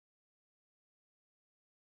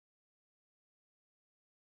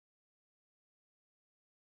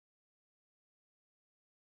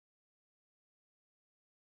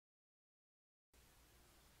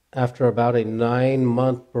After about a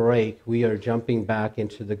 9-month break, we are jumping back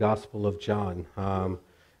into the Gospel of John.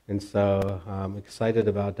 And so I'm excited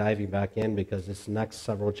about diving back in because this next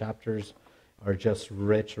several chapters are just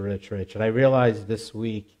rich, rich, rich. And I realized this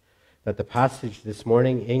week that the passage this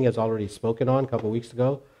morning, Ing has already spoken on a couple of weeks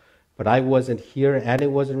ago, but I wasn't here and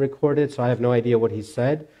it wasn't recorded, so I have no idea what he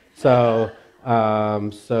said. So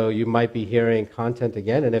you might be hearing content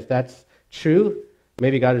again, and if that's true,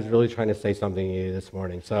 maybe God is really trying to say something to you this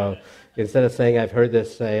morning. So instead of saying, I've heard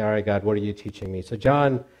this, say, all right, God, what are you teaching me? So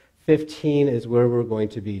John 15 is where we're going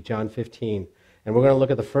to be, John 15. And we're going to look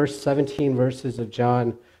at the first 17 verses of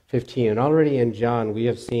John 15. And already in John, we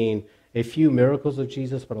have seen a few miracles of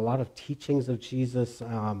Jesus, but a lot of teachings of Jesus,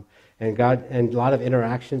 and a lot of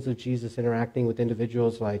interactions of Jesus interacting with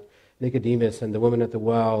individuals like Nicodemus and the woman at the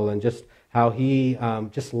well, and just how he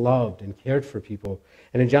just loved and cared for people.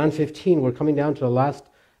 And in John 15, we're coming down to the last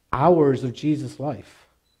hours of Jesus' life.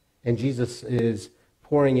 And Jesus is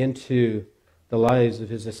pouring into the lives of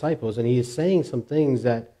his disciples. And he is saying some things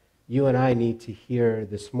that you and I need to hear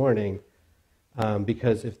this morning.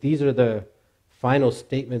 Because if these are the final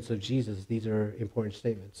statements of Jesus, these are important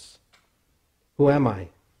statements. Who am I?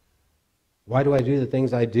 Why do I do the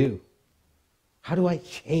things I do? How do I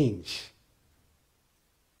change?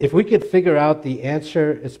 If we could figure out the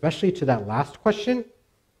answer, especially to that last question,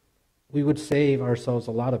 we would save ourselves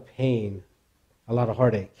a lot of pain, a lot of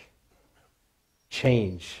heartache.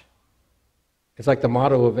 Change. It's like the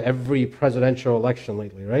motto of every presidential election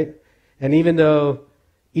lately, right? And even though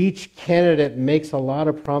each candidate makes a lot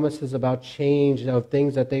of promises about change, of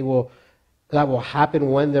things that will happen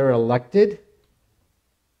when they're elected,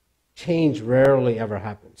 change rarely ever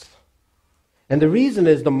happens. And the reason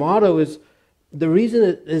is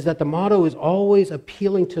that the motto is always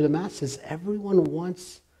appealing to the masses. Everyone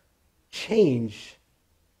wants change,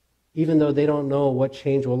 even though they don't know what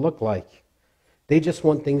change will look like. They just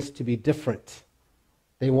want things to be different.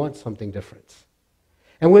 They want something different.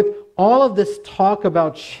 And with all of this talk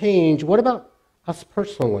about change, what about us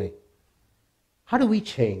personally? How do we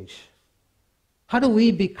change? How do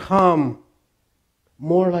we become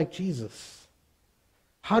more like Jesus?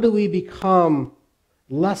 How do we become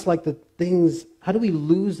less like the things, how do we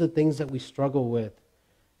lose the things that we struggle with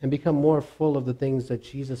and become more full of the things that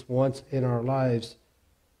Jesus wants in our lives?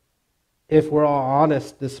 If we're all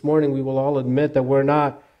honest this morning, we will all admit that we're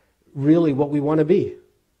not really what we want to be.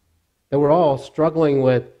 That we're all struggling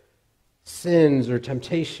with sins or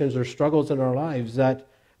temptations or struggles in our lives, that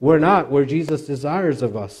we're not where Jesus desires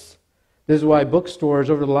of us. This is why bookstores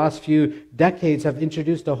over the last few decades have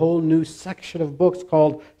introduced a whole new section of books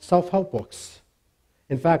called self-help books.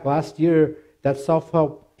 In fact, last year, that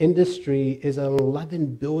self-help industry is an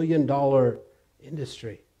 $11 billion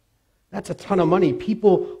industry. That's a ton of money.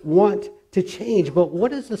 People want to change, but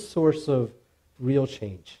what is the source of real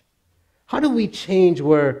change? How do we change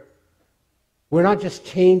where we're not just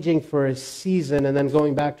changing for a season and then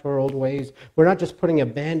going back to our old ways? We're not just putting a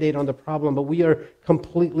Band-Aid on the problem, but we are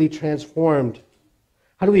completely transformed.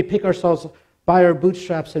 How do we pick ourselves by our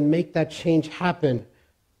bootstraps and make that change happen?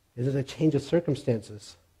 Is it a change of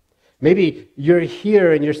circumstances? Maybe you're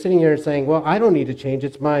here and you're sitting here and saying, well, I don't need to change.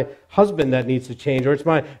 It's my husband that needs to change, or it's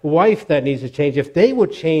my wife that needs to change. If they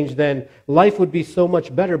would change, then life would be so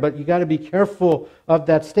much better. But you got to be careful of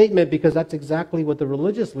that statement, because that's exactly what the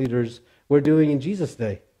religious leaders were doing in Jesus'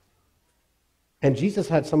 day. And Jesus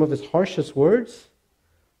had some of his harshest words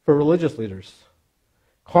for religious leaders.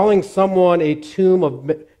 Calling someone a tomb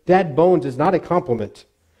of dead bones is not a compliment.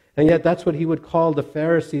 And yet that's what he would call the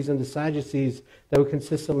Pharisees and the Sadducees that would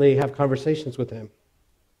consistently have conversations with him.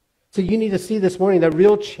 So you need to see this morning that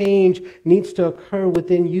real change needs to occur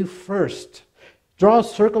within you first. Draw a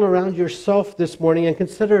circle around yourself this morning and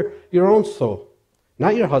consider your own soul.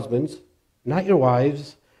 Not your husbands, not your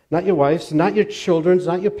wives, not your children's,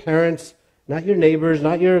 not your parents, not your neighbors,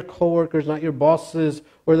 not your coworkers, not your bosses,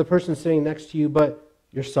 or the person sitting next to you, but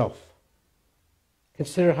yourself.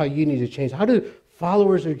 Consider how you need to change. How do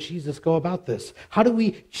followers of Jesus go about this? How do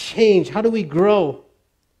we change? How do we grow?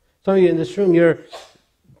 Some of you in this room, you're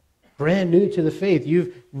brand new to the faith.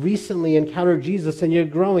 You've recently encountered Jesus and you're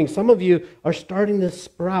growing. Some of you are starting to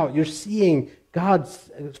sprout. You're seeing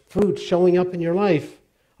God's fruit showing up in your life.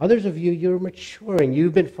 Others of you, you're maturing.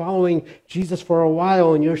 You've been following Jesus for a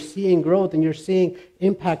while and you're seeing growth and you're seeing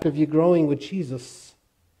impact of you growing with Jesus.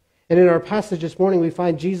 And in our passage this morning, we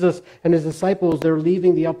find Jesus and his disciples, they're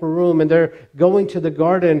leaving the upper room and they're going to the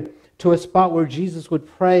garden, to a spot where Jesus would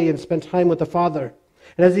pray and spend time with the Father.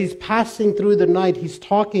 And as he's passing through the night, he's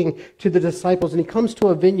talking to the disciples, and he comes to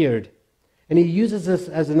a vineyard. And he uses this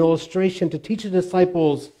as an illustration to teach the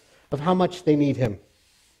disciples of how much they need him.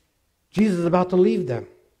 Jesus is about to leave them.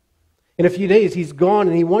 In a few days, he's gone,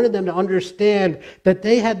 and he wanted them to understand that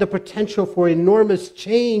they had the potential for enormous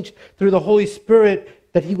change through the Holy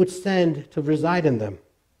Spirit that he would send to reside in them.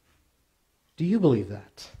 Do you believe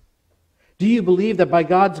that? Do you believe that by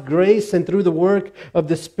God's grace and through the work of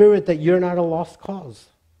the Spirit that you're not a lost cause?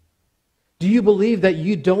 Do you believe that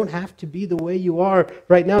you don't have to be the way you are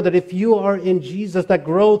right now? That if you are in Jesus, that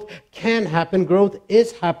growth can happen, growth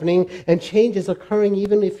is happening, and change is occurring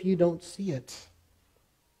even if you don't see it.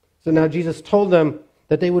 So now Jesus told them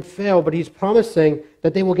that they would fail, but he's promising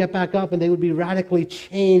that they will get back up and they would be radically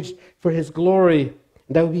changed for his glory.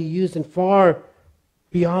 And that would be used in far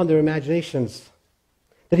beyond their imaginations.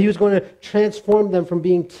 That he was going to transform them from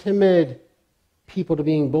being timid people to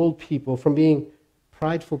being bold people, from being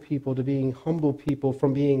prideful people to being humble people,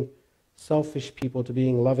 from being selfish people to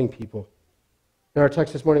being loving people. In our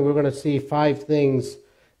text this morning, we're going to see 5 things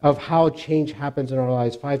of how change happens in our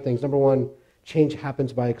lives. 5 things. Number 1, change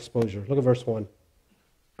happens by exposure. Look at verse 1.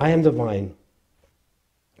 I am the vine.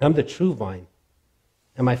 I'm the true vine,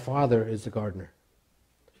 and my Father is the gardener.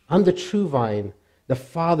 I'm the true vine. The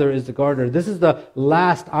Father is the gardener. This is the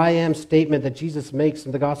last I am statement that Jesus makes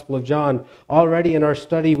in the Gospel of John. Already in our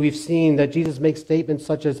study, we've seen that Jesus makes statements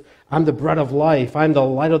such as, I'm the bread of life. I'm the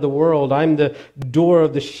light of the world. I'm the door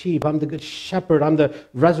of the sheep. I'm the good shepherd. I'm the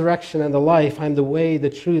resurrection and the life. I'm the way, the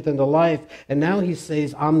truth, and the life. And now he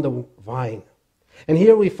says, I'm the vine. And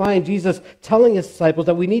here we find Jesus telling his disciples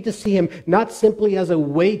that we need to see him not simply as a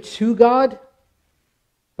way to God,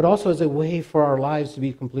 but also as a way for our lives to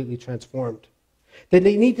be completely transformed. That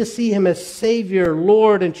they need to see him as Savior,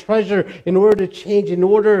 Lord, and treasure in order to change, in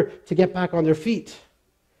order to get back on their feet.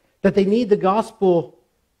 That they need the gospel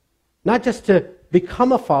not just to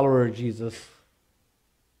become a follower of Jesus,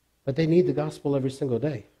 but they need the gospel every single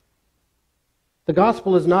day. The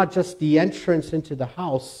gospel is not just the entrance into the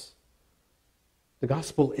house. The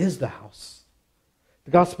gospel is the house.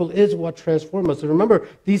 The gospel is what transforms us. And remember,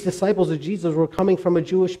 these disciples of Jesus were coming from a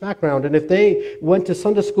Jewish background. And if they went to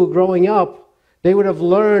Sunday school growing up, they would have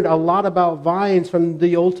learned a lot about vines from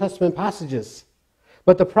the Old Testament passages.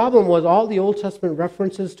 But the problem was all the Old Testament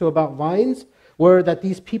references to about vines were that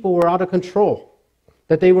these people were out of control,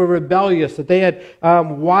 that they were rebellious, that they had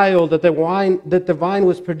wild, that the vine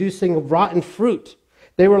was producing rotten fruit.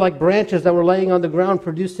 They were like branches that were laying on the ground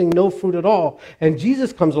producing no fruit at all. And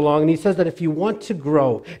Jesus comes along and he says that if you want to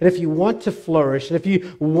grow, and if you want to flourish, and if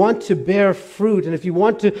you want to bear fruit, and if you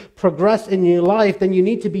want to progress in your life, then you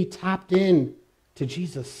need to be tapped in to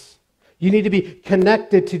Jesus. You need to be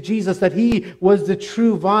connected to Jesus, that he was the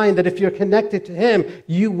true vine, that if you're connected to him,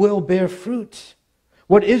 you will bear fruit.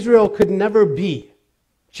 What Israel could never be,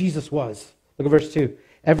 Jesus was. Look at verse 2.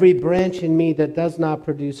 Every branch in me that does not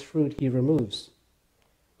produce fruit, he removes.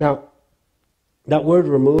 Now, that word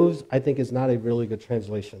removes, I think, is not a really good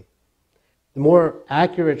translation. The more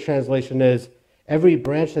accurate translation is, every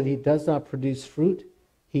branch that he does not produce fruit,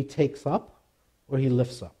 he takes up or he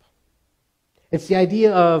lifts up. It's the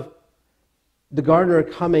idea of the gardener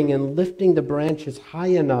coming and lifting the branches high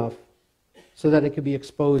enough so that it could be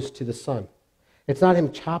exposed to the sun. It's not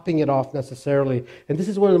him chopping it off necessarily. And this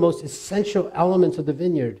is one of the most essential elements of the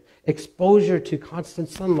vineyard, exposure to constant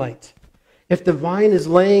sunlight. If the vine is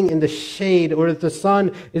laying in the shade or if the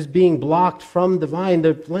sun is being blocked from the vine,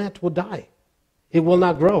 the plant will die. It will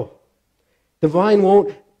not grow. The vine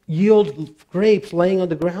won't yield grapes laying on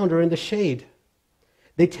the ground or in the shade.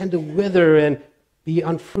 They tend to wither and be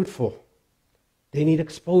unfruitful. They need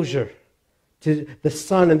exposure to the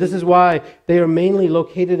sun, and this is why they are mainly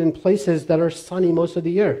located in places that are sunny most of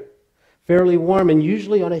the year, fairly warm, and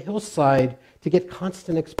usually on a hillside to get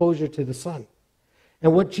constant exposure to the sun.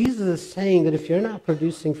 And what Jesus is saying, that if you're not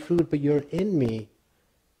producing fruit but you're in me,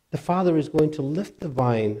 the Father is going to lift the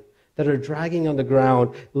vine that are dragging on the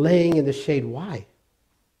ground, laying in the shade. Why?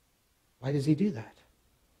 Why does he do that?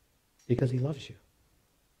 Because he loves you.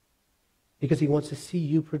 Because he wants to see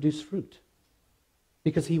you produce fruit.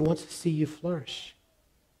 Because he wants to see you flourish.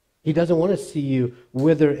 He doesn't want to see you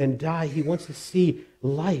wither and die. He wants to see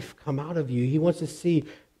life come out of you. He wants to see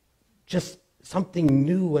just something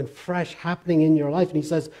new and fresh happening in your life. And he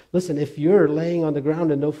says, listen, if you're laying on the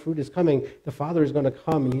ground and no fruit is coming, the Father is going to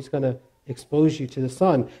come and he's going to expose you to the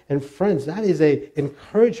sun. And friends, that is an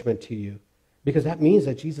encouragement to you, because that means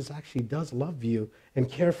that Jesus actually does love you and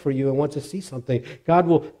care for you and wants to see something. God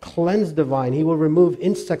will cleanse the vine. He will remove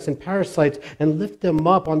insects and parasites and lift them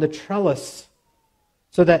up on the trellis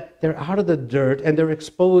so that they're out of the dirt and they're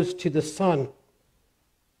exposed to the sun.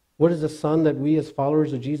 What is the sun that we as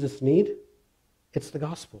followers of Jesus need? It's the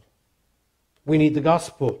gospel. We need the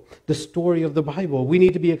gospel, the story of the Bible. We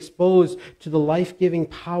need to be exposed to the life-giving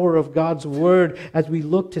power of God's word as we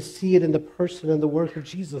look to see it in the person and the work of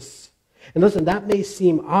Jesus. And listen, that may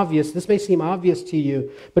seem obvious. This may seem obvious to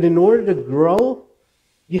you, but in order to grow,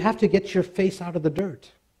 you have to get your face out of the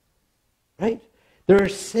dirt, right? There are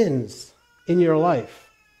sins in your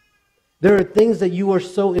life. There are things that you are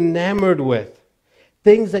so enamored with.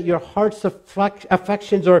 Things that your heart's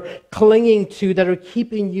affections are clinging to that are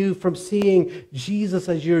keeping you from seeing Jesus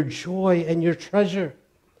as your joy and your treasure.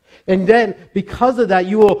 And then, because of that,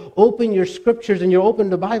 you will open your scriptures and you'll open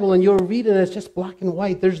the Bible and you'll read it and it's just black and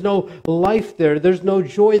white. There's no life there. There's no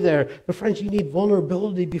joy there. But friends, you need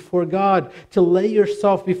vulnerability before God, to lay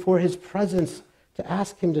yourself before His presence, to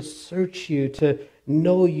ask Him to search you, to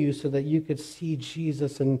know you so that you could see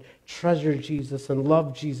Jesus and treasure Jesus and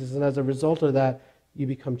love Jesus. And as a result of that, you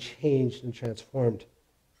become changed and transformed.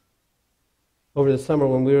 Over the summer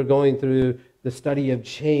when we were going through the study of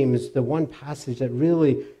James, the one passage that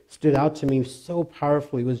really stood out to me so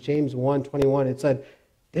powerfully was James 1:21. It said,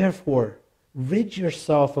 "Therefore, rid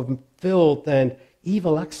yourself of filth and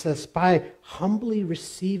evil excess by humbly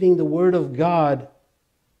receiving the word of God,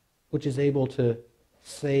 which is able to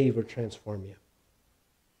save or transform you."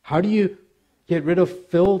 How do you get rid of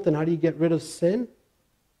filth and how do you get rid of sin?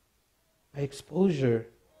 By exposure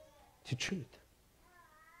to truth,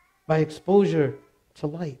 by exposure to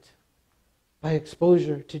light, by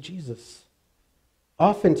exposure to Jesus.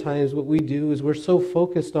 Oftentimes what we do is we're so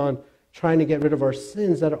focused on trying to get rid of our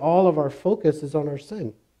sins that all of our focus is on our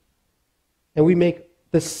sin. And we make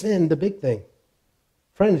the sin the big thing.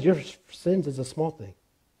 Friends, your sins is a small thing.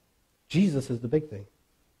 Jesus is the big thing.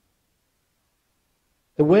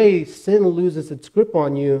 The way sin loses its grip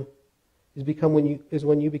on you is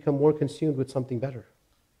when you become more consumed with something better.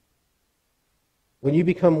 When you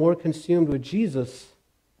become more consumed with Jesus,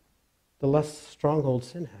 the less stronghold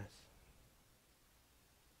sin has.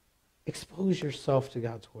 Expose yourself to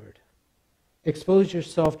God's word. Expose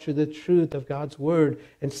yourself to the truth of God's word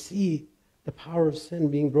and see the power of sin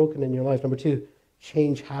being broken in your life. Number 2,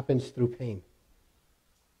 change happens through pain.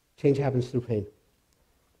 Change happens through pain.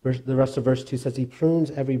 The rest of verse 2 says, He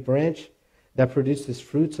prunes every branch that produces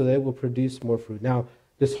fruit so that it will produce more fruit. Now,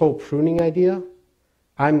 this whole pruning idea,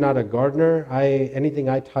 I'm not a gardener. Anything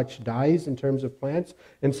I touch dies in terms of plants.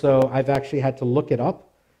 And so I've actually had to look it up.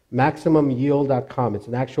 MaximumYield.com. It's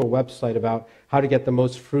an actual website about how to get the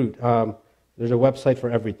most fruit. There's a website for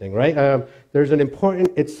everything, right?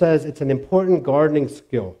 It says it's an important gardening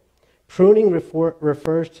skill. Pruning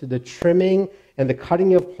refers to the trimming and the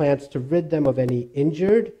cutting of plants to rid them of any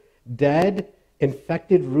injured, dead,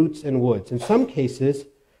 infected roots and woods. In some cases,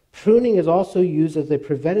 pruning is also used as a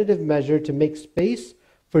preventative measure to make space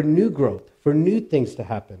for new growth, for new things to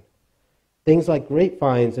happen. Things like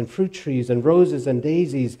grapevines and fruit trees and roses and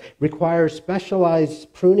daisies require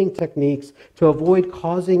specialized pruning techniques to avoid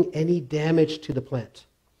causing any damage to the plant.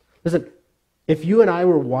 Listen, if you and I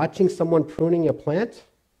were watching someone pruning a plant,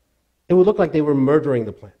 it would look like they were murdering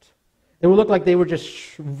the plant. It would look like they were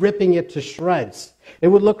just ripping it to shreds. It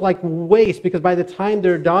would look like waste because by the time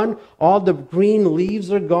they're done, all the green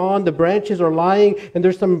leaves are gone, the branches are lying, and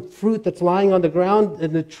there's some fruit that's lying on the ground,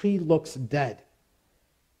 and the tree looks dead.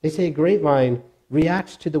 They say a grapevine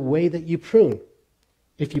reacts to the way that you prune.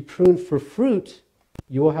 If you prune for fruit,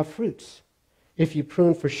 you will have fruits. If you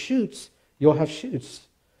prune for shoots, you'll have shoots.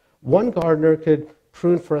 One gardener could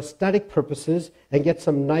prune for aesthetic purposes and get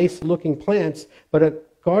some nice-looking plants, but a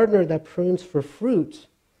gardener that prunes for fruit,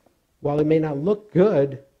 while it may not look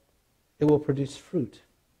good, it will produce fruit.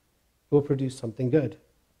 It will produce something good.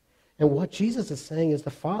 And what Jesus is saying is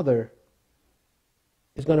the Father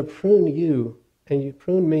is going to prune you and you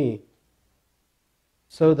prune me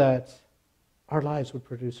so that our lives would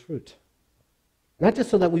produce fruit. Not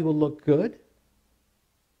just so that we will look good,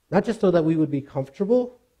 not just so that we would be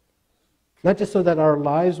comfortable, not just so that our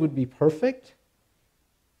lives would be perfect,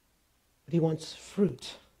 but He wants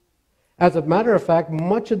fruit. As a matter of fact,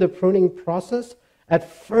 much of the pruning process at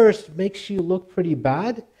first makes you look pretty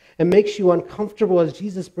bad and makes you uncomfortable as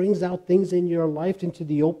Jesus brings out things in your life into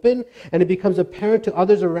the open, and it becomes apparent to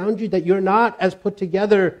others around you that you're not as put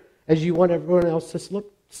together as you want everyone else to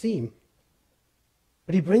seem.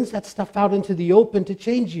 But He brings that stuff out into the open to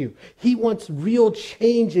change you. He wants real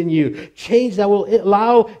change in you, change that will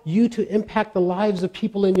allow you to impact the lives of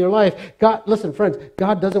people in your life. God, listen, friends,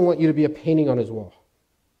 God doesn't want you to be a painting on His wall.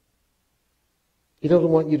 He doesn't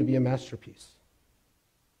want you to be a masterpiece.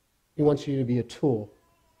 He wants you to be a tool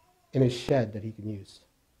in His shed that He can use.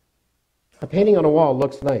 A painting on a wall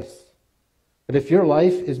looks nice, but if your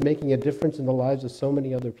life is making a difference in the lives of so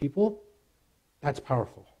many other people, that's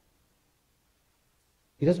powerful.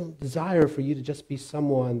 He doesn't desire for you to just be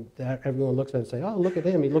someone that everyone looks at and say, oh, look at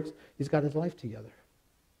him. He's got his life together.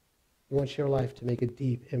 He wants your life to make a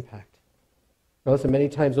deep impact. Now listen, many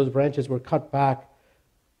times those branches were cut back.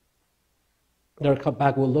 That are cut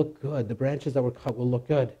back will look good. The branches that were cut will look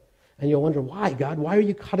good. And you'll wonder, why, God? Why are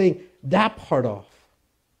you cutting that part off?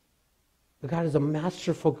 But God is a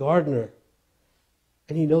masterful gardener.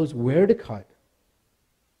 And he knows where to cut.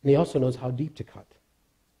 And he also knows how deep to cut.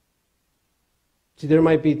 See, there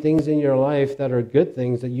might be things in your life that are good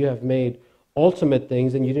things that you have made ultimate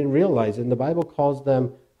things and you didn't realize it. And the Bible calls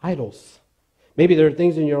them idols. Maybe there are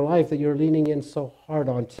things in your life that you're leaning in so hard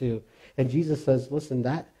onto. And Jesus says, listen,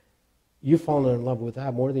 that you've fallen in love with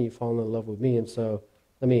that more than you've fallen in love with me. And so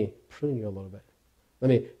let me prune you a little bit. Let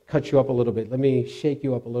me cut you up a little bit. Let me shake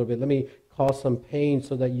you up a little bit. Let me cause some pain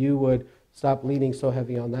so that you would stop leaning so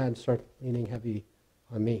heavy on that and start leaning heavy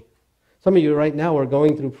on me. Some of you right now are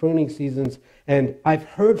going through pruning seasons, and I've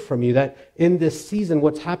heard from you that in this season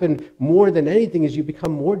what's happened more than anything is you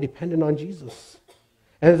become more dependent on Jesus.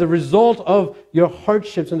 And as a result of your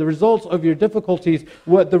hardships and the results of your difficulties,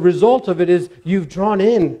 what the result of it is you've drawn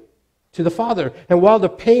in to the Father. And while the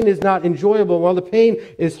pain is not enjoyable, while the pain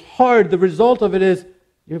is hard, the result of it is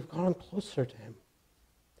you've gone closer to Him.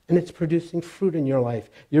 And it's producing fruit in your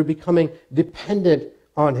life. You're becoming dependent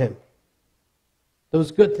on Him.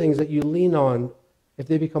 Those good things that you lean on, if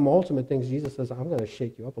they become ultimate things, Jesus says, I'm going to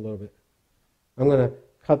shake you up a little bit. I'm going to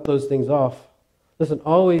cut those things off. Listen,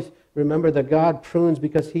 always remember that God prunes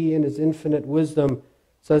because He, in His infinite wisdom,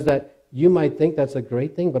 says that you might think that's a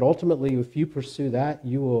great thing, but ultimately, if you pursue that,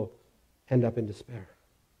 you will end up in despair.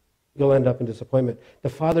 You'll end up in disappointment. The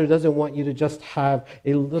Father doesn't want you to just have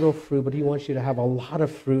a little fruit, but He wants you to have a lot of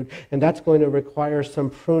fruit. And that's going to require some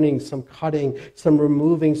pruning, some cutting, some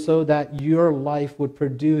removing so that your life would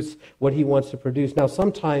produce what He wants to produce. Now,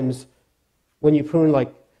 sometimes when you prune,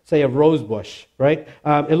 like, say, a rose bush, right?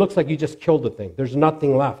 It looks like you just killed the thing. There's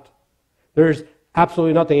nothing left. There's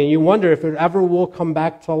absolutely nothing. And you wonder if it ever will come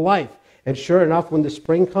back to life. And sure enough, when the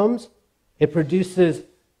spring comes, it produces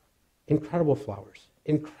incredible flowers,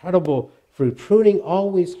 incredible fruit. Pruning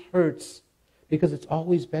always hurts because it's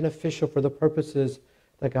always beneficial for the purposes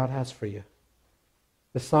that God has for you.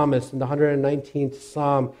 The psalmist in the 119th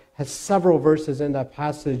Psalm has several verses in that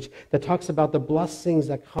passage that talks about the blessings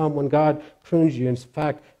that come when God prunes you. In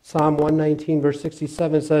fact, Psalm 119 verse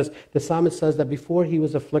 67 says, the psalmist says that before he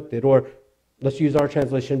was afflicted, or let's use our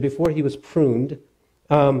translation, before he was pruned,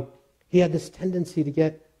 he had this tendency to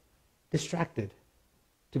get distracted,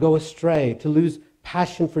 to go astray, to lose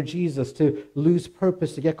passion for Jesus, to lose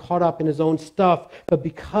purpose, to get caught up in his own stuff. But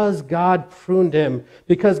because God pruned him,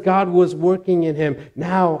 because God was working in him,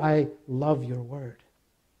 now I love your word.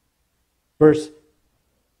 Verse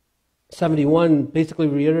 71 basically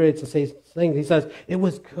reiterates the same thing. He says, it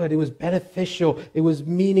was good, it was beneficial, it was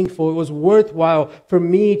meaningful, it was worthwhile for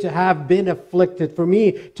me to have been afflicted, for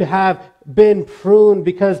me to have been pruned,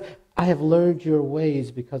 because I have learned your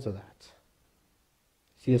ways because of that.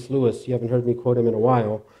 C.S. Lewis, you haven't heard me quote him in a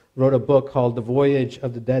while, wrote a book called The Voyage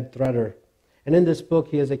of the Dead Threader. And in this book,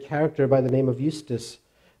 he has a character by the name of Eustace.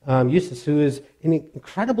 Eustace, who is an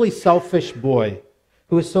incredibly selfish boy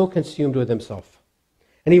who is so consumed with himself.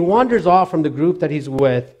 And he wanders off from the group that he's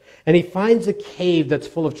with, and he finds a cave that's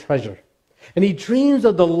full of treasure. And he dreams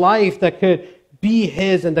of the life that could be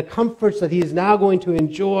his and the comforts that he is now going to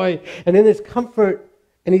enjoy. And in his comfort,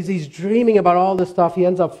 and he's dreaming about all this stuff, he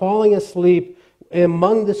ends up falling asleep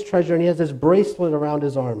among this treasure, and he has this bracelet around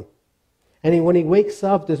his arm. And when he wakes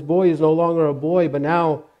up, this boy is no longer a boy, but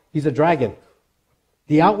now he's a dragon.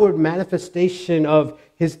 The outward manifestation of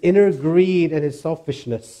his inner greed and his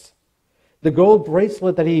selfishness. The gold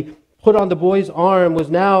bracelet that he put on the boy's arm was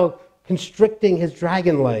now constricting his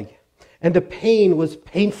dragon leg. And the pain was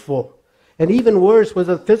painful. And even worse was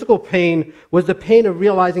the physical pain, was the pain of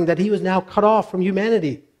realizing that he was now cut off from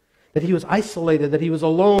humanity. That he was isolated, that he was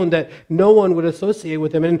alone, that no one would associate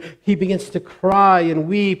with him. And he begins to cry and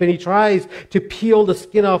weep, and he tries to peel the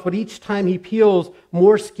skin off, but each time he peels,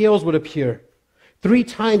 more scales would appear. 3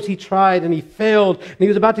 times he tried, and he failed, and he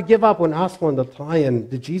was about to give up when Aslan, the lion,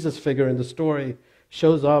 the Jesus figure in the story,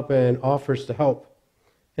 shows up and offers to help.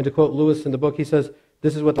 And to quote Lewis in the book, he says,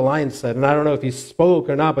 this is what the lion said, and I don't know if he spoke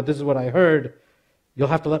or not, but this is what I heard. You'll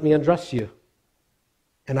have to let me undress you.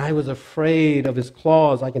 And I was afraid of his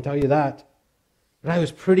claws, I can tell you that. But I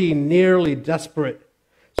was pretty nearly desperate.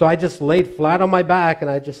 So I just laid flat on my back and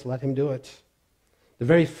I just let him do it. The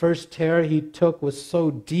very first tear he took was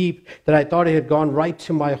so deep that I thought it had gone right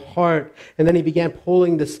to my heart. And then he began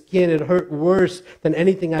pulling the skin. It hurt worse than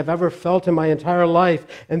anything I've ever felt in my entire life.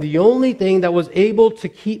 And the only thing that was able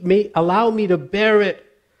to allow me to bear it,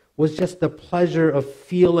 was just the pleasure of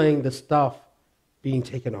feeling the stuff being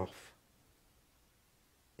taken off.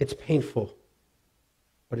 It's painful,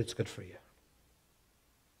 but it's good for you.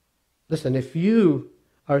 Listen, if you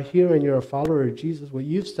are here and you're a follower of Jesus, what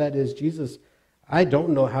you've said is, Jesus, I don't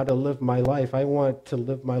know how to live my life. I want to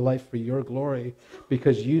live my life for your glory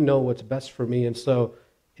because you know what's best for me. And so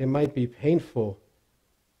it might be painful,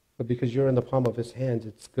 but because you're in the palm of his hands,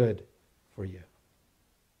 it's good for you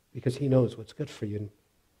because he knows what's good for you.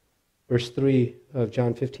 Verse 3 of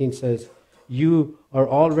John 15 says, you are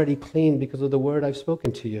already clean because of the word I've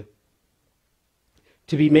spoken to you.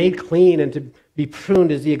 To be made clean and to be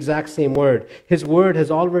pruned is the exact same word. His word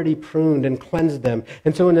has already pruned and cleansed them.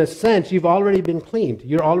 And so in a sense, you've already been cleaned.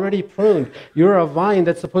 You're already pruned. You're a vine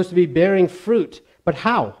that's supposed to be bearing fruit. But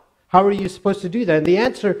how? How are you supposed to do that? And the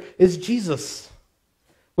answer is Jesus.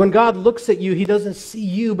 When God looks at you, he doesn't see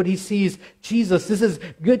you, but he sees Jesus. This is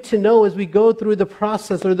good to know as we go through the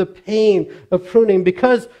process or the pain of pruning.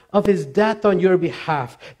 Because of his death on your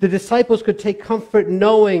behalf, the disciples could take comfort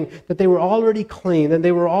knowing that they were already clean and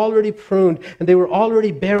they were already pruned and they were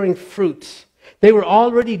already bearing fruit. They were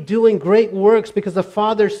already doing great works because the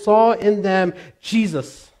Father saw in them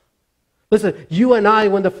Jesus. Listen, you and I,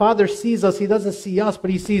 when the Father sees us, he doesn't see us, but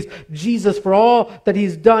he sees Jesus for all that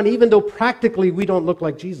he's done, even though practically we don't look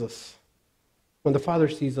like Jesus. When the Father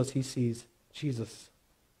sees us, he sees Jesus.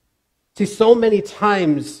 See, so many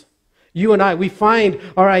times, you and I, we find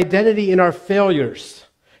our identity in our failures.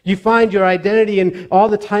 You find your identity in all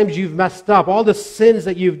the times you've messed up, all the sins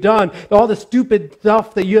that you've done, all the stupid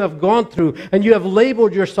stuff that you have gone through, and you have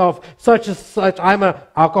labeled yourself such as such. I'm an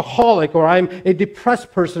alcoholic or I'm a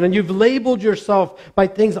depressed person, and you've labeled yourself by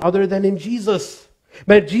things other than in Jesus.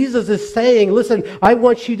 But Jesus is saying, listen, I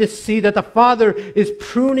want you to see that the Father is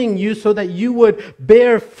pruning you so that you would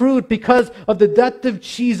bear fruit because of the death of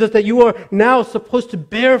Jesus, that you are now supposed to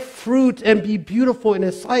bear fruit and be beautiful in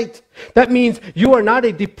his sight. That means you are not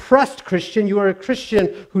a depressed Christian, you are a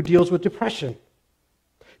Christian who deals with depression.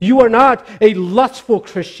 You are not a lustful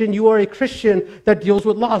Christian, you are a Christian that deals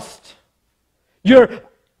with lust. You're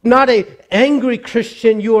not an angry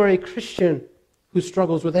Christian, you are a Christian who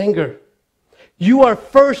struggles with anger. You are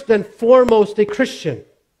first and foremost a Christian.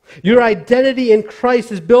 Your identity in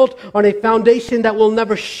Christ is built on a foundation that will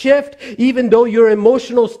never shift, even though your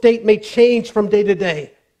emotional state may change from day to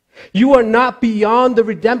day. You are not beyond the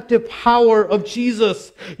redemptive power of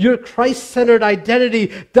Jesus. Your Christ-centered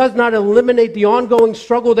identity does not eliminate the ongoing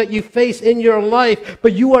struggle that you face in your life,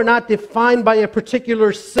 but you are not defined by a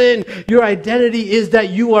particular sin. Your identity is that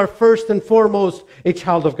you are first and foremost a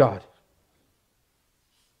child of God.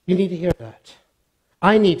 You need to hear that.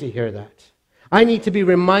 I need to hear that. I need to be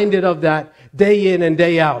reminded of that day in and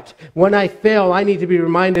day out. When I fail, I need to be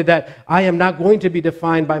reminded that I am not going to be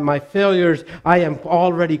defined by my failures. I am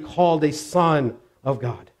already called a son of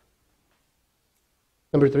God.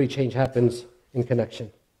 Number 3, change happens in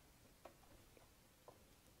connection.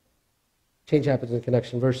 Change happens in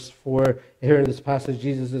connection. Verse 4, here in this passage,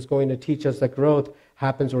 Jesus is going to teach us that growth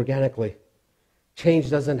happens organically. Change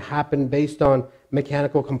doesn't happen based on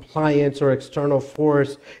mechanical compliance or external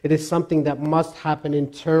force. It is something that must happen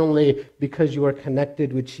internally because you are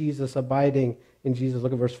connected with Jesus, abiding in Jesus.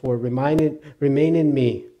 Look at verse 4. Remain in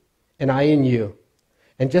me, and I in you.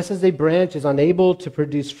 And just as a branch is unable to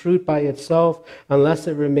produce fruit by itself unless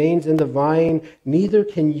it remains in the vine, neither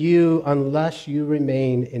can you unless you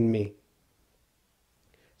remain in me.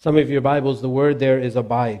 Some of your Bibles, the word there is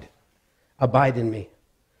abide. Abide in me.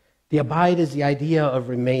 The abide is the idea of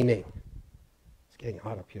remaining. It's getting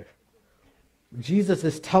hot up here. Jesus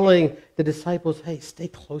is telling the disciples, hey, stay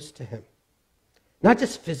close to him. Not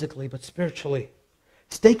just physically, but spiritually.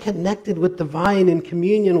 Stay connected with the vine in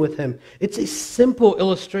communion with him. It's a simple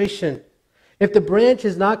illustration. If the branch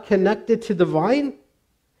is not connected to the vine,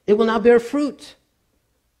 it will not bear fruit.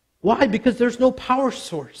 Why? Because there's no power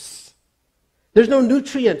source. There's no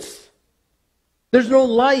nutrients. There's no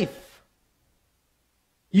life.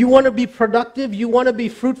 You want to be productive? You want to be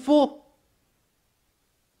fruitful?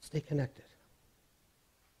 Stay connected.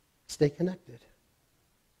 Stay connected.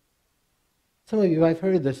 Some of you, I've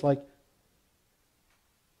heard this, like,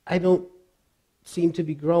 I don't seem to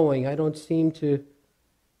be growing. I don't seem to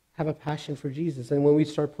have a passion for Jesus. And when we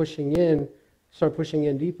start pushing in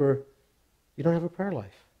deeper, you don't have a prayer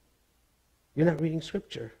life. You're not reading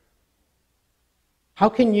Scripture. How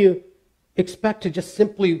can you expect to just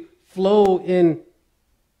simply flow in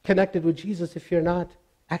connected with Jesus if you're not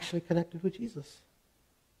actually connected with Jesus?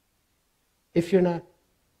 If you're not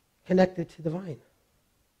connected to the vine?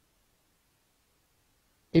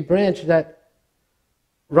 A branch that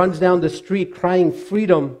runs down the street crying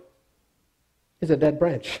freedom is a dead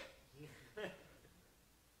branch.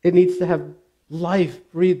 It needs to have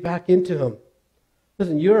life breathed back into him.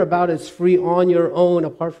 Listen, you're about as free on your own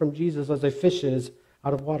apart from Jesus as a fish is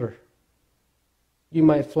out of water. You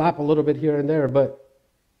might flap a little bit here and there, but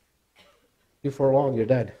before long, you're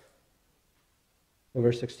dead. In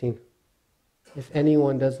verse 16, if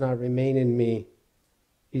anyone does not remain in me,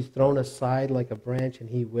 he's thrown aside like a branch and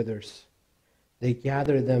he withers. They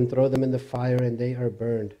gather them, throw them in the fire, and they are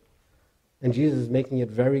burned. And Jesus is making it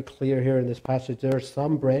very clear here in this passage. There are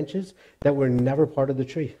some branches that were never part of the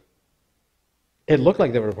tree. It looked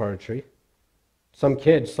like they were part of the tree. Some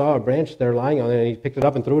kid saw a branch there lying on it, and he picked it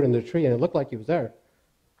up and threw it in the tree, and it looked like he was there.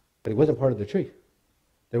 But he wasn't part of the tree.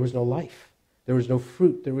 There was no life. There was no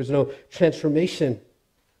fruit. There was no transformation.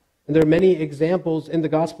 And there are many examples in the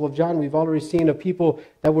Gospel of John we've already seen of people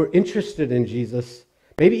that were interested in Jesus,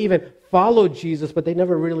 maybe even followed Jesus, but they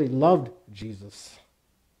never really loved Jesus.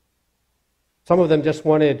 Some of them just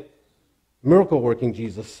wanted miracle-working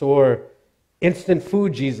Jesus, or instant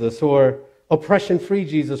food Jesus, or oppression-free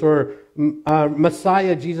Jesus, or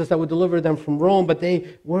Messiah Jesus that would deliver them from Rome, but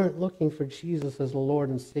they weren't looking for Jesus as the Lord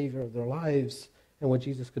and Savior of their lives and what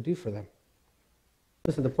Jesus could do for them.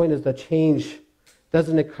 Listen, the point is that change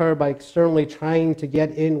doesn't occur by externally trying to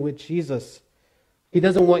get in with Jesus. He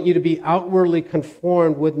doesn't want you to be outwardly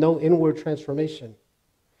conformed with no inward transformation.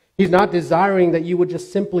 He's not desiring that you would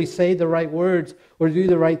just simply say the right words or do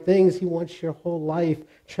the right things. He wants your whole life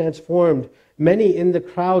transformed. Many in the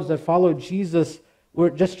crowds that followed Jesus were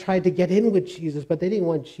just trying to get in with Jesus, but they didn't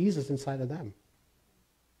want Jesus inside of them.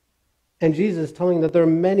 And Jesus is telling that there are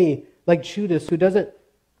many, like Judas, who doesn't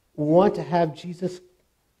want to have Jesus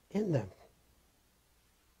in them.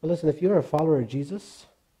 But listen, if you're a follower of Jesus,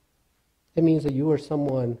 it means that you are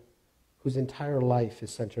someone whose entire life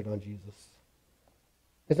is centered on Jesus.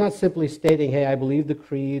 It's not simply stating, hey, I believe the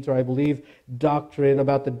creeds, or I believe doctrine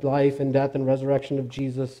about the life and death and resurrection of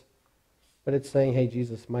Jesus. But it's saying, hey,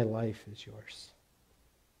 Jesus, my life is yours.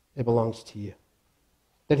 It belongs to you.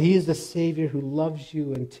 That he is the Savior who loves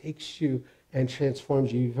you and takes you and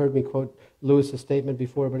transforms you. You've heard me quote Lewis's statement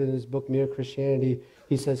before, but in his book, Mere Christianity,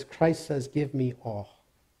 he says, Christ says, give me all.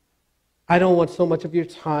 I don't want so much of your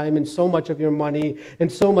time and so much of your money and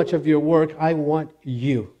so much of your work. I want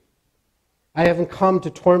you. I haven't come to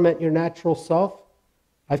torment your natural self.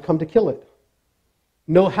 I've come to kill it.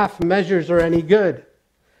 No half measures are any good.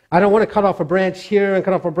 I don't want to cut off a branch here and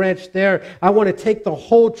cut off a branch there. I want to take the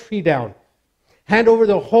whole tree down. Hand over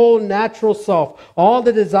the whole natural self. All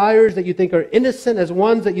the desires that you think are innocent as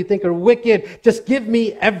ones that you think are wicked. Just give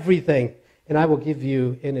me everything. And I will give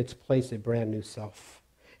you in its place a brand new self.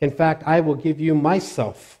 In fact, I will give you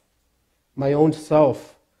myself. My own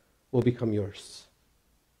self will become yours.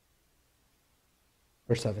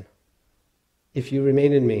 Verse 7. If you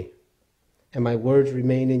remain in me, and my words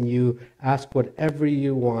remain in you, ask whatever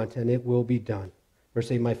you want, and it will be done.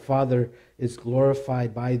 Verse 8, my Father is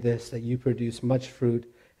glorified by this, that you produce much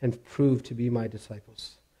fruit and prove to be my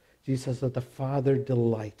disciples. Jesus says that the Father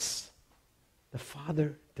delights. The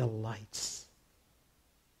Father delights.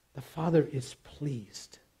 The Father is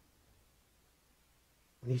pleased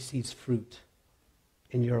when he sees fruit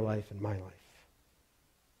in your life and my life.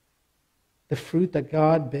 The fruit that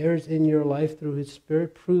God bears in your life through his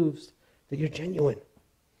Spirit proves that you're genuine.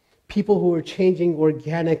 People who are changing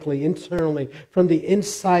organically, internally, from the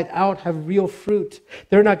inside out have real fruit.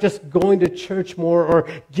 They're not just going to church more or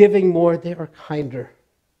giving more. They are kinder.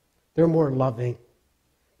 They're more loving.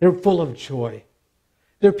 They're full of joy.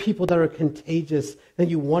 They're people that are contagious and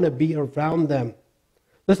you want to be around them.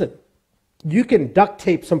 Listen, you can duct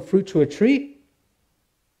tape some fruit to a tree,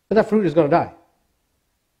 but that fruit is going to die.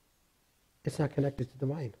 It's not connected to the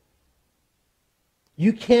mind.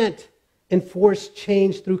 You can't enforce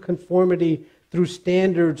change through conformity, through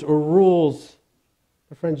standards or rules.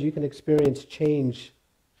 But friends, you can experience change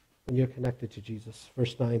when you're connected to Jesus.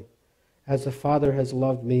 Verse 9, as the Father has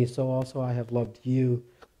loved me, so also I have loved you.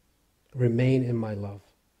 Remain in my love.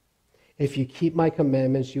 If you keep my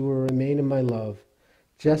commandments, you will remain in my love,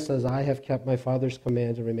 just as I have kept my Father's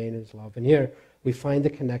commands and remain in his love. And here we find the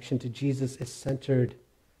connection to Jesus is centered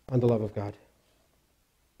on the love of God.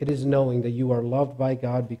 It is knowing that you are loved by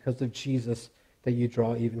God because of Jesus that you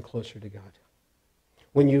draw even closer to God.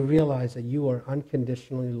 When you realize that you are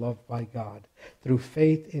unconditionally loved by God through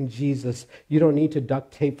faith in Jesus, you don't need to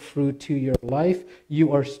duct tape fruit to your life.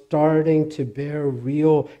 You are starting to bear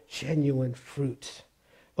real, genuine fruit.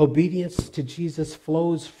 Obedience to Jesus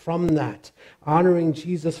flows from that. Honoring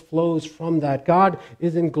Jesus flows from that. God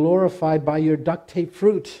isn't glorified by your duct tape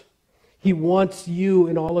fruit. He wants you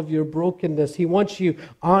in all of your brokenness. He wants you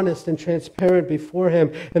honest and transparent before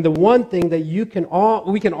him. And the one thing that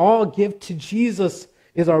we can all give to Jesus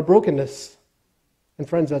is our brokenness. And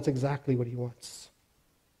friends, that's exactly what he wants.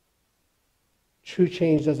 True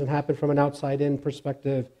change doesn't happen from an outside-in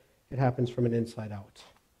perspective. It happens from an inside-out.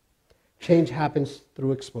 Change happens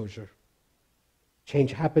through exposure.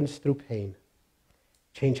 Change happens through pain.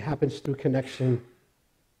 Change happens through connection.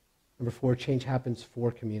 Number 4, change happens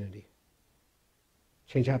for community.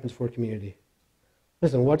 Change happens for community.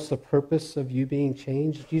 Listen, what's the purpose of you being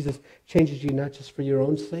changed? Jesus changes you not just for your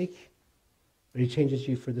own sake, but he changes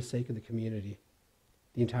you for the sake of the community,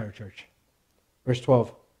 the entire church. Verse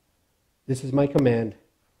 12, this is my command.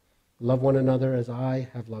 Love one another as I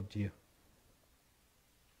have loved you.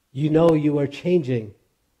 You know you are changing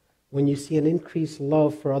when you see an increased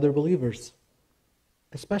love for other believers,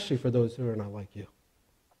 especially for those who are not like you.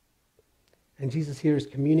 And Jesus here is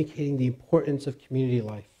communicating the importance of community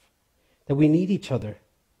life, that we need each other,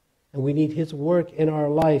 and we need his work in our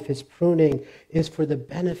life. His pruning is for the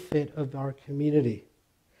benefit of our community.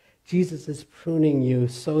 Jesus is pruning you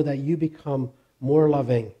so that you become more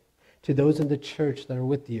loving to those in the church that are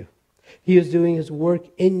with you. He is doing his work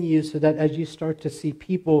in you so that as you start to see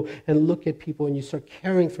people and look at people and you start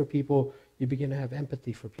caring for people, you begin to have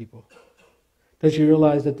empathy for people. Don't you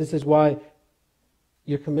realize that this is why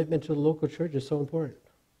your commitment to the local church is so important?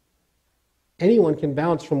 Anyone can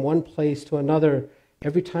bounce from one place to another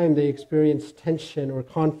every time they experience tension or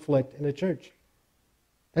conflict in a church.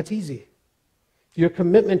 That's easy. Your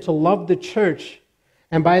commitment to love the church,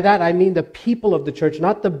 and by that I mean the people of the church,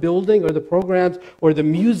 not the building or the programs or the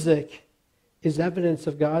music, is evidence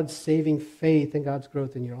of God's saving faith and God's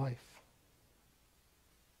growth in your life.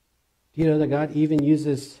 Do you know that God even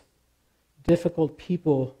uses difficult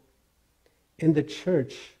people in the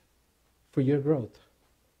church for your growth?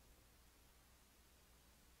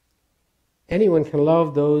 Anyone can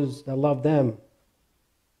love those that love them,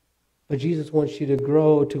 but Jesus wants you to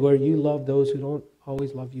grow to where you love those who don't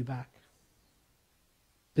always love you back.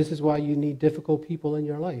 This is why you need difficult people in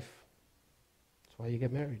your life. That's why you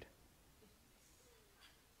get married.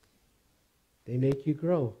 They make you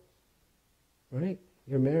grow, right?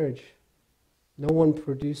 Your marriage. No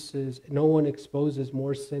one exposes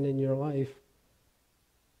more sin in your life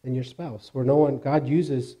than your spouse. God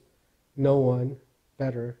uses no one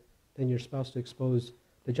better than your spouse to expose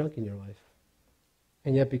the junk in your life.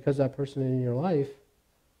 And yet because that person in your life,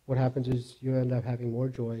 what happens is you end up having more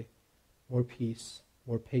joy, more peace,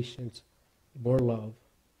 more patience, more love,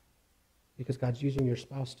 because God's using your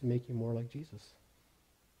spouse to make you more like Jesus.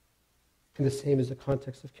 And the same is the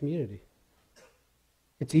context of community.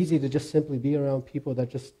 It's easy to just simply be around people that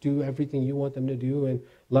just do everything you want them to do and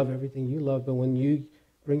love everything you love, but when you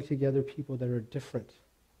bring together people that are different,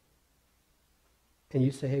 and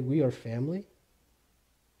you say, hey, we are family,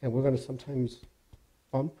 and we're going to sometimes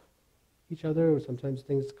bump each other, or sometimes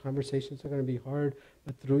conversations are going to be hard,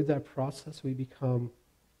 but through that process we become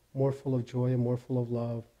more full of joy and more full of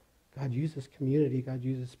love. God uses community, God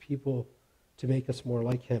uses people to make us more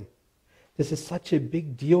like him. This is such a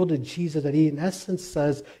big deal to Jesus that he in essence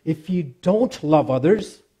says, if you don't love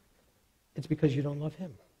others, it's because you don't love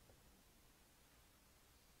him.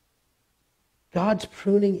 God's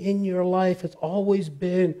pruning in your life has always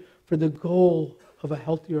been for the goal of a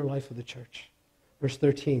healthier life of the church. Verse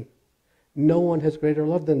 13, no one has greater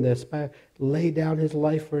love than this, by lay down his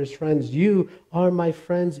life for his friends. You are my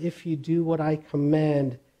friends if you do what I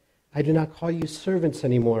command. I do not call you servants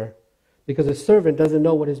anymore, because a servant doesn't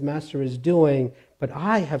know what his master is doing, but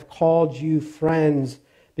I have called you friends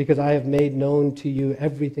because I have made known to you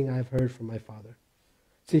everything I have heard from my Father.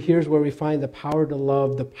 See, here's where we find the power to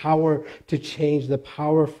love, the power to change, the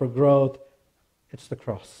power for growth. It's the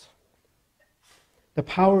cross. The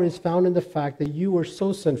power is found in the fact that you were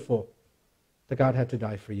so sinful that God had to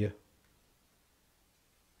die for you.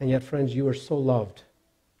 And yet, friends, you are so loved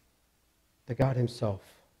that God himself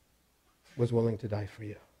was willing to die for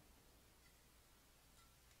you.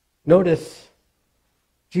 Notice,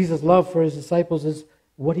 Jesus' love for his disciples is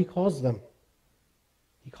what he calls them.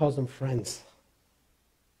 He calls them friends.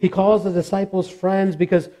 He calls the disciples friends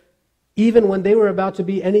because even when they were about to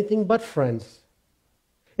be anything but friends,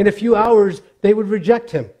 in a few hours they would reject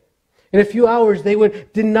him. In a few hours they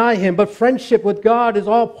would deny him. But friendship with God is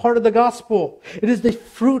all part of the gospel. It is the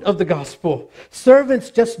fruit of the gospel. Servants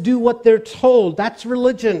just do what they're told. That's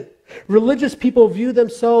religion. Religious people view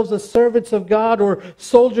themselves as servants of God or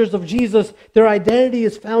soldiers of Jesus. Their identity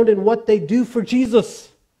is found in what they do for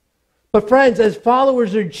Jesus. But friends, as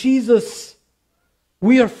followers of Jesus,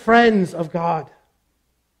 we are friends of God.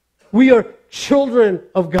 We are children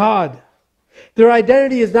of God. Their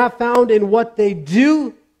identity is not found in what they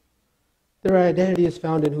do. Their identity is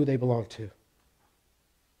found in who they belong to.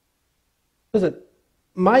 Listen,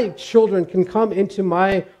 My children can come into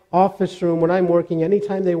my office room when I'm working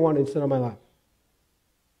anytime they want and sit on my lap.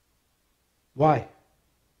 Why?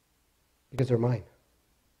 Because they're mine.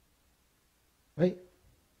 Right?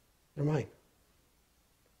 They're mine.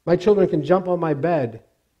 My children can jump on my bed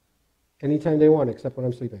anytime they want, except when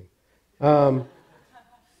I'm sleeping.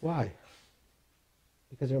 Why?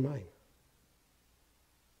 Because they're mine.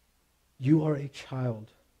 You are a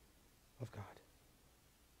child of God.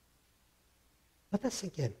 Let that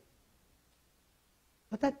sink in.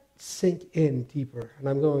 Let that sink in deeper. And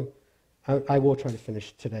I will try to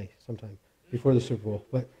finish today sometime before the Super Bowl.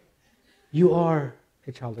 But you are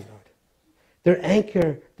a child of God. They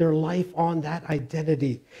anchor their life on that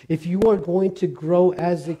identity. If you are going to grow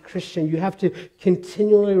as a Christian, you have to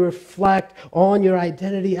continually reflect on your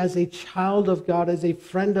identity as a child of God, as a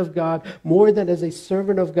friend of God, more than as a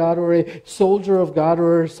servant of God or a soldier of God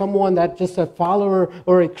or someone that just a follower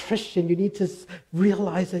or a Christian. You need to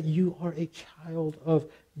realize that you are a child of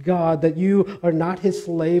God, that you are not his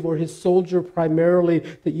slave or his soldier primarily,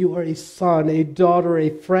 that you are a son, a daughter, a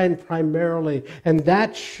friend primarily. And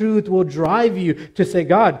that truth will drive you to say,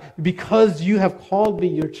 God, because you have called me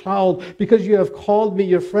your child, because you have called me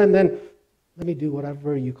your friend, then let me do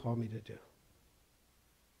whatever you call me to do.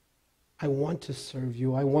 I want to serve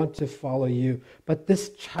you. I want to follow you. But this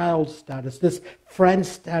child status, this friend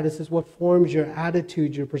status is what forms your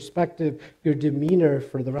attitude, your perspective, your demeanor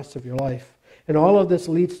for the rest of your life. And all of this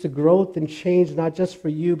leads to growth and change, not just for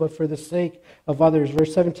you, but for the sake of others.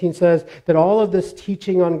 Verse 17 says that all of this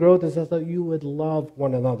teaching on growth is as though you would love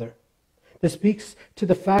one another. This speaks to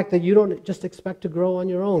the fact that you don't just expect to grow on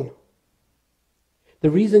your own.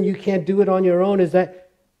 The reason you can't do it on your own is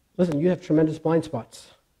that, listen, you have tremendous blind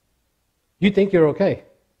spots. You think you're okay,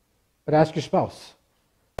 but ask your spouse,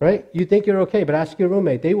 right? You think you're okay, but ask your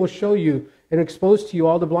roommate. They will show you and expose to you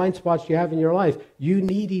all the blind spots you have in your life. You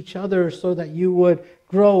need each other so that you would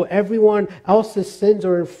grow. Everyone else's sins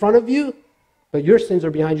are in front of you, but your sins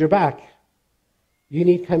are behind your back. You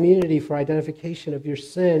need community for identification of your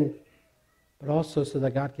sin, but also so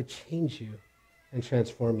that God could change you and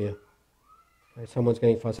transform you. Right, someone's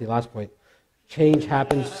getting fussy. Last point. Change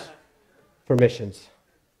happens for missions.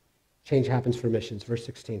 Change happens for missions. Verse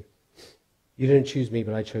 16. You didn't choose me,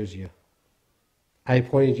 but I chose you. I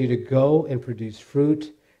appointed you to go and produce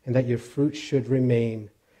fruit, and that your fruit should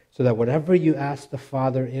remain, so that whatever you ask the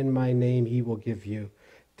Father in my name, he will give you.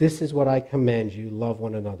 This is what I command you, love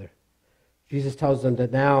one another. Jesus tells them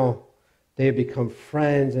that now they have become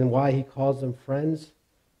friends, and why he calls them friends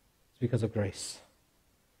is because of grace.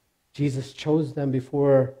 Jesus chose them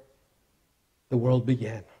before the world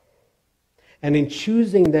began. And in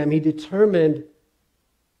choosing them, he determined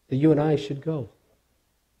that you and I should go.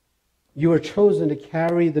 You are chosen to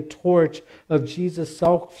carry the torch of Jesus'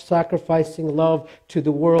 self-sacrificing love to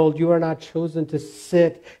the world. You are not chosen to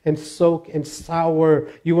sit and soak and sour.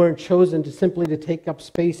 You weren't chosen to simply to take up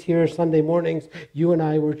space here Sunday mornings. You and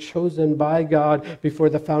I were chosen by God before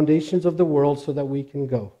the foundations of the world so that we can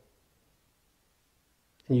go.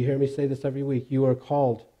 And you hear me say this every week. You are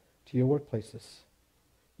called to your workplaces.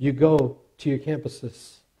 You go to your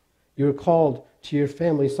campuses. You are called to your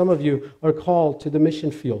family. Some of you are called to the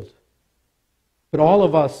mission field. But all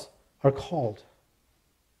of us are called.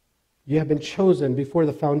 You have been chosen before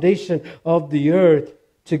the foundation of the earth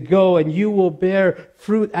to go, and you will bear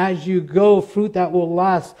fruit as you go, fruit that will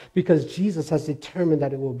last, because Jesus has determined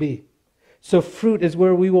that it will be. So fruit is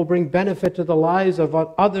where we will bring benefit to the lives of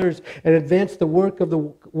others and advance the work of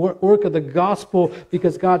the gospel,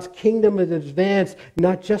 because God's kingdom is advanced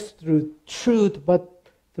not just through truth, but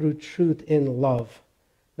through truth in love.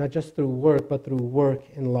 Not just through work, but through work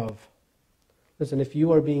in love. Listen, if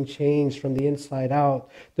you are being changed from the inside out,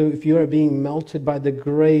 if you are being melted by the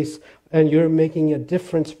grace and you're making a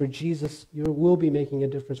difference for Jesus, you will be making a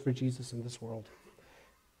difference for Jesus in this world.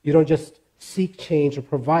 You don't just seek change or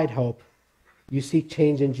provide help. You seek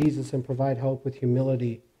change in Jesus and provide help with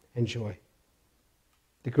humility and joy.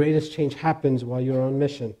 The greatest change happens while you're on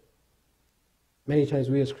mission. Many times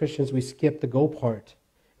we as Christians, we skip the go part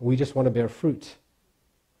and we just want to bear fruit.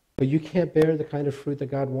 But you can't bear the kind of fruit that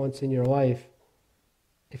God wants in your life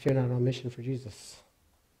if you're not on mission for Jesus.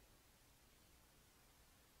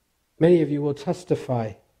 Many of you will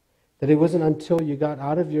testify that it wasn't until you got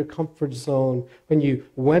out of your comfort zone, when you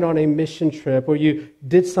went on a mission trip, or you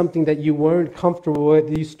did something that you weren't comfortable with,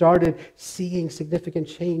 that you started seeing significant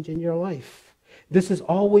change in your life. This has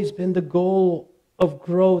always been the goal of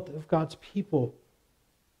growth of God's people.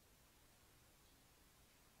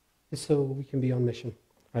 So we can be on mission.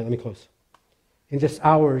 All right, let me close. In just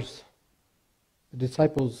hours, the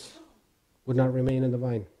disciples would not remain in the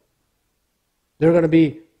vine. They're going to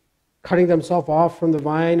be cutting themselves off from the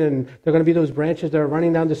vine, and they're going to be those branches that are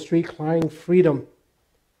running down the street crying freedom.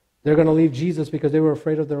 They're going to leave Jesus because they were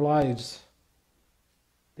afraid of their lives.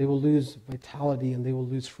 They will lose vitality and they will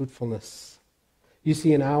lose fruitfulness. You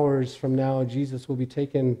see, in hours from now, Jesus will be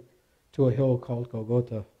taken to a hill called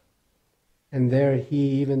Golgotha. And there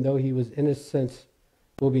he, even though he was innocent,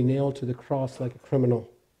 will be nailed to the cross like a criminal.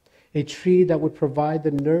 A tree that would provide the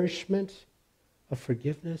nourishment of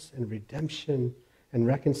forgiveness and redemption and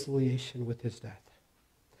reconciliation with his death.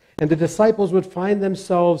 And the disciples would find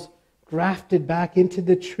themselves grafted back into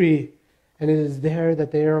the tree, and it is there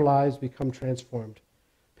that their lives become transformed.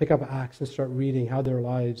 Pick up Acts and start reading how their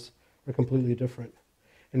lives are completely different.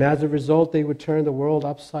 And as a result, they would turn the world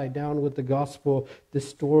upside down with the gospel, the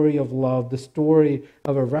story of love, the story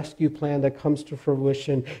of a rescue plan that comes to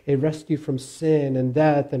fruition, a rescue from sin and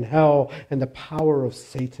death and hell and the power of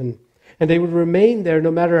Satan. And they would remain there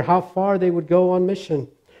no matter how far they would go on mission,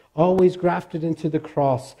 always grafted into the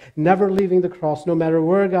cross, never leaving the cross. No matter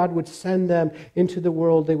where God would send them into the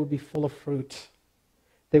world, they would be full of fruit.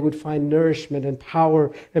 They would find nourishment and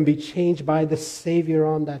power and be changed by the Savior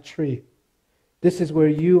on that tree. This is where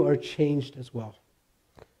you are changed as well.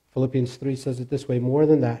 Philippians 3 says it this way, more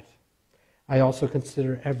than that, I also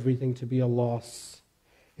consider everything to be a loss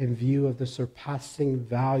in view of the surpassing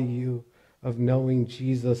value of knowing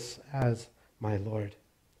Jesus as my Lord.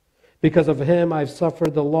 Because of him, I've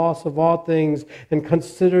suffered the loss of all things and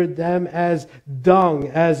considered them as dung,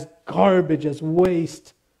 as garbage, as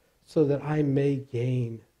waste, so that I may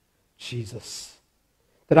gain Jesus.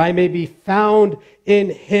 That I may be found in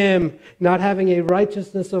him, not having a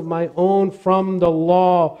righteousness of my own from the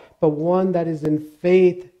law, but one that is in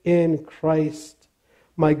faith in Christ.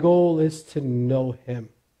 My goal is to know him,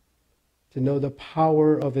 to know the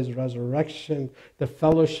power of his resurrection, the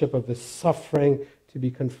fellowship of his suffering, to be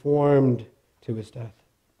conformed to his death.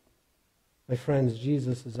 My friends,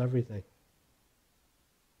 Jesus is everything.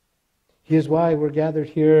 He is why we're gathered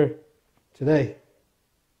here today.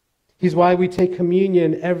 He's why we take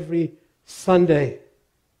communion every Sunday.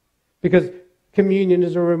 Because communion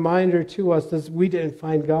is a reminder to us that we didn't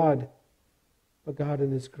find God, but God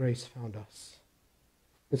in his grace found us.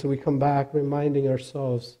 And so we come back reminding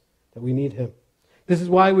ourselves that we need him. This is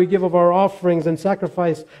why we give of our offerings and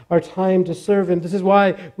sacrifice our time to serve him. This is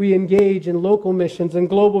why we engage in local missions and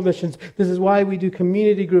global missions. This is why we do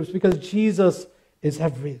community groups, because Jesus is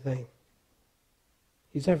everything.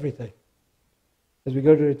 He's everything. As we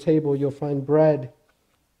go to the table, you'll find bread,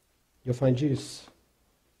 you'll find juice.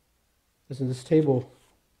 Listen, this table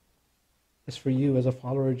is for you as a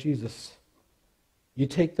follower of Jesus. You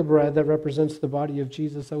take the bread that represents the body of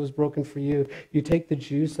Jesus that was broken for you. You take the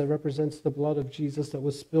juice that represents the blood of Jesus that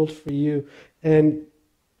was spilled for you. And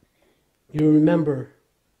you remember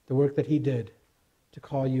the work that he did to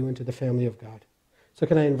call you into the family of God. So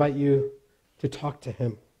can I invite you to talk to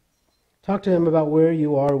him? Talk to him about where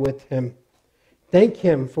you are with him. Thank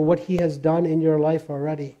him for what he has done in your life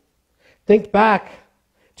already. Think back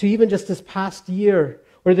to even just this past year,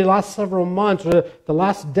 or the last several months, or the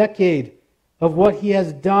last decade of what he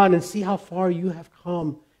has done, and see how far you have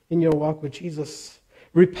come in your walk with Jesus.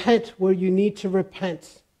 Repent where you need to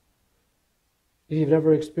repent. If you've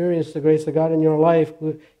never experienced the grace of God in your life,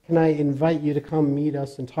 can I invite you to come meet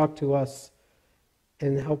us and talk to us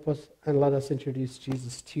and help us and let us introduce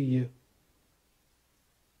Jesus to you.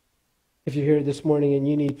 If you're here this morning and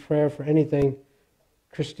you need prayer for anything,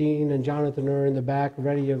 Christine and Jonathan are in the back,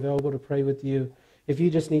 ready, available to pray with you. If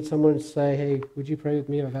you just need someone to say, hey, would you pray with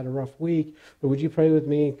me if I've had a rough week? Or would you pray with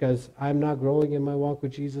me because I'm not growing in my walk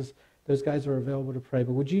with Jesus? Those guys are available to pray.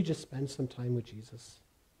 But would you just spend some time with Jesus?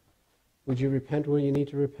 Would you repent where you need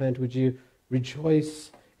to repent? Would you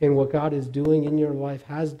rejoice in what God is doing in your life,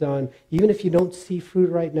 has done? Even if you don't see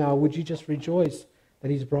fruit right now, would you just rejoice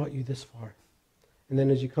that he's brought you this far? And then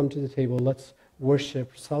as you come to the table, let's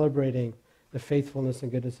worship, celebrating the faithfulness and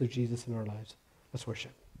goodness of Jesus in our lives. Let's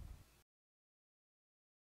worship.